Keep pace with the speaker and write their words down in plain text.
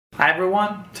Hi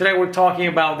everyone, today we're talking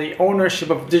about the ownership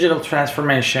of digital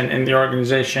transformation in the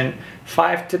organization,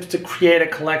 5 tips to create a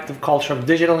collective culture of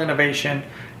digital innovation,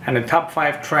 and the top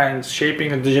 5 trends shaping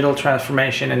the digital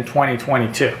transformation in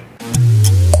 2022.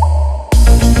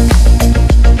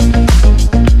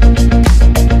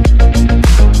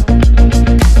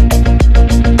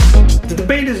 The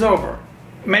debate is over.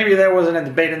 Maybe there wasn't a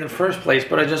debate in the first place,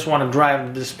 but I just want to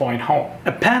drive this point home.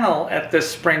 A panel at this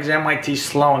spring's MIT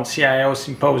Sloan CIO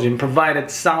Symposium provided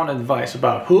sound advice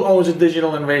about who owns a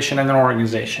digital innovation in an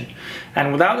organization.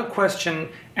 And without a question,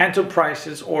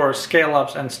 enterprises or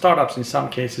scale-ups and startups in some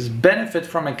cases benefit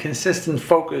from a consistent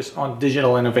focus on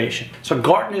digital innovation. So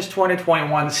Gartner's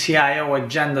 2021 CIO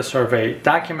Agenda Survey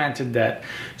documented that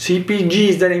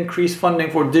CPGs that increase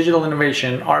funding for digital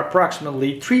innovation are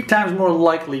approximately 3 times more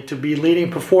likely to be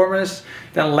leading performers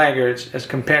than laggards as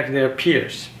compared to their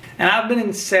peers. And I've been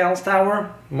in sales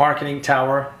tower, marketing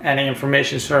tower, and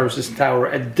information services tower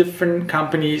at different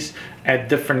companies at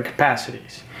different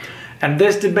capacities. And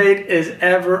this debate is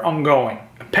ever ongoing.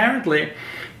 Apparently,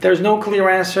 there's no clear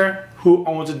answer who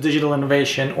owns a digital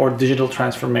innovation or digital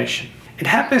transformation. It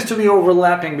happens to be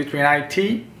overlapping between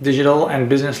IT, digital, and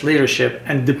business leadership,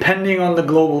 and depending on the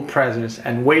global presence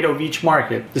and weight of each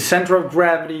market, the center of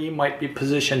gravity might be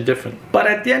positioned differently. But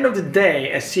at the end of the day,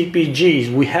 as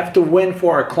CPGs, we have to win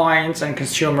for our clients and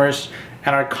consumers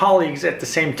and our colleagues at the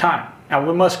same time. And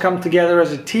we must come together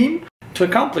as a team to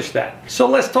accomplish that. So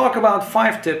let's talk about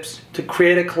 5 tips to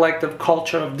create a collective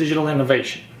culture of digital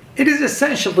innovation. It is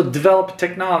essential to develop a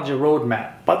technology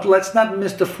roadmap, but let's not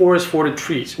miss the forest for the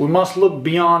trees. We must look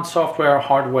beyond software,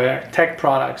 hardware, tech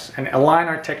products, and align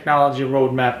our technology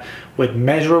roadmap with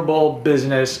measurable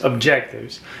business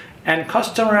objectives and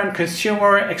customer and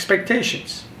consumer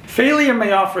expectations. Failure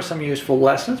may offer some useful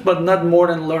lessons, but not more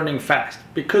than learning fast,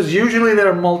 because usually there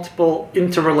are multiple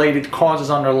interrelated causes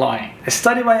underlying. A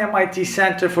study by MIT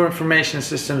Center for Information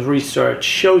Systems Research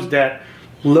shows that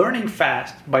learning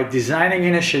fast by designing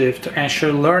initiatives to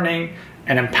ensure learning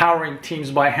and empowering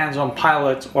teams by hands-on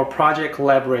pilots or project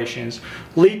collaborations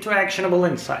lead to actionable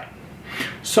insight.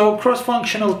 So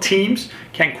cross-functional teams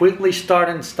can quickly start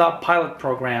and stop pilot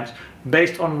programs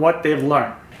based on what they've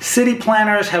learned. City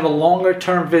planners have a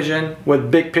longer-term vision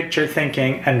with big picture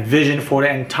thinking and vision for the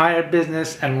entire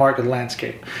business and market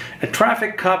landscape. A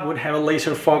traffic cop would have a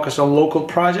laser focus on local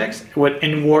projects with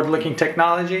inward-looking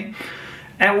technology.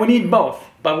 And we need both,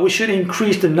 but we should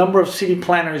increase the number of city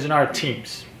planners in our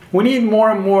teams. We need more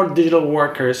and more digital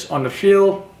workers on the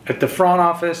field, at the front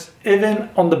office, even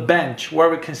on the bench,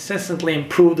 where we consistently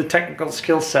improve the technical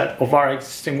skill set of our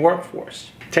existing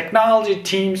workforce. Technology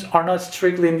teams are not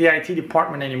strictly in the IT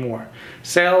department anymore.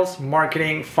 Sales,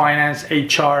 marketing, finance,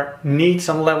 HR need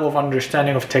some level of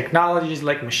understanding of technologies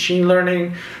like machine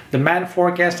learning, demand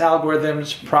forecast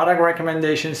algorithms, product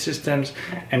recommendation systems,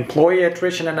 employee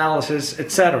attrition analysis,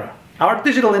 etc. Our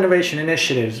digital innovation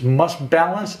initiatives must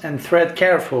balance and thread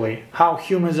carefully how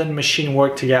humans and machine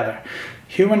work together.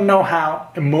 Human know-how,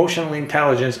 emotional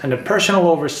intelligence, and the personal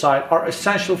oversight are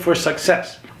essential for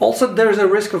success. Also, there is a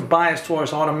risk of bias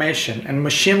towards automation, and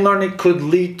machine learning could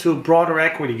lead to broader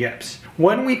equity gaps.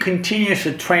 When we continue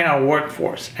to train our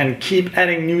workforce and keep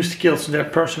adding new skills to their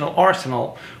personal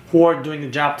arsenal who are doing the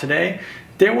job today,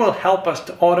 they will help us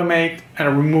to automate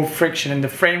and remove friction in the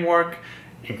framework,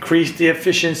 increase the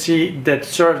efficiency that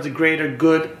serves the greater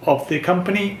good of the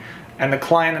company and the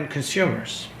client and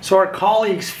consumers. So our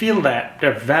colleagues feel that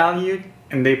they're valued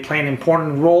and they play an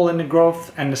important role in the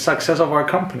growth and the success of our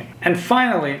company. And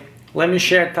finally, let me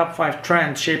share top 5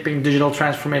 trends shaping digital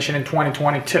transformation in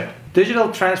 2022.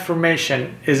 Digital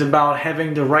transformation is about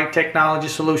having the right technology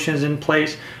solutions in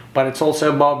place, but it's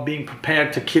also about being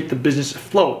prepared to keep the business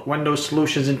afloat when those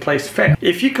solutions in place fail.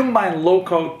 If you combine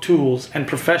low-code tools and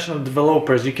professional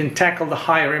developers, you can tackle the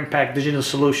higher impact digital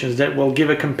solutions that will give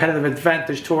a competitive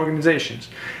advantage to organizations.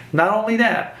 Not only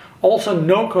that, also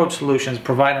no-code solutions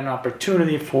provide an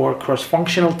opportunity for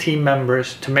cross-functional team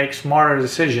members to make smarter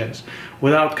decisions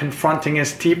without confronting a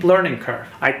steep learning curve.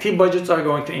 IT budgets are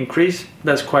going to increase.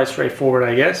 That's quite straightforward,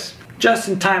 I guess.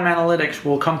 Just-in-time analytics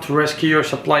will come to rescue your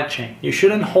supply chain. You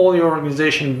shouldn't hold your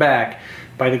organization back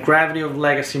by the gravity of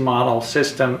legacy model,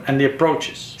 system, and the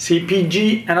approaches.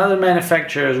 CPG and other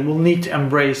manufacturers will need to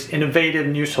embrace innovative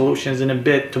new solutions in a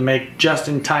bid to make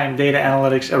just-in-time data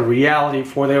analytics a reality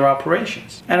for their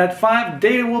operations. And at 5,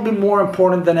 data will be more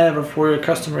important than ever for your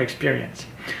customer experience.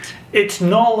 It's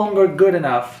no longer good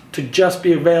enough to just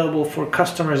be available for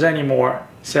customers anymore,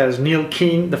 says Neil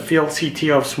Keen, the field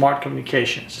CTO of Smart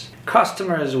Communications.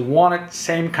 Customers wanted the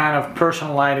same kind of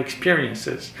personalized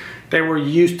experiences. they were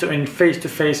used to in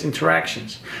face-to-face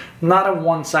interactions, not a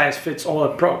one-size-fits-all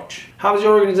approach. How's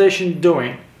your organization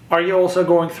doing? Are you also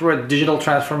going through a digital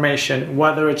transformation,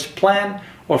 whether it's planned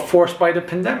or forced by the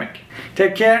pandemic?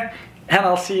 Take care, and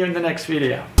I'll see you in the next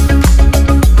video.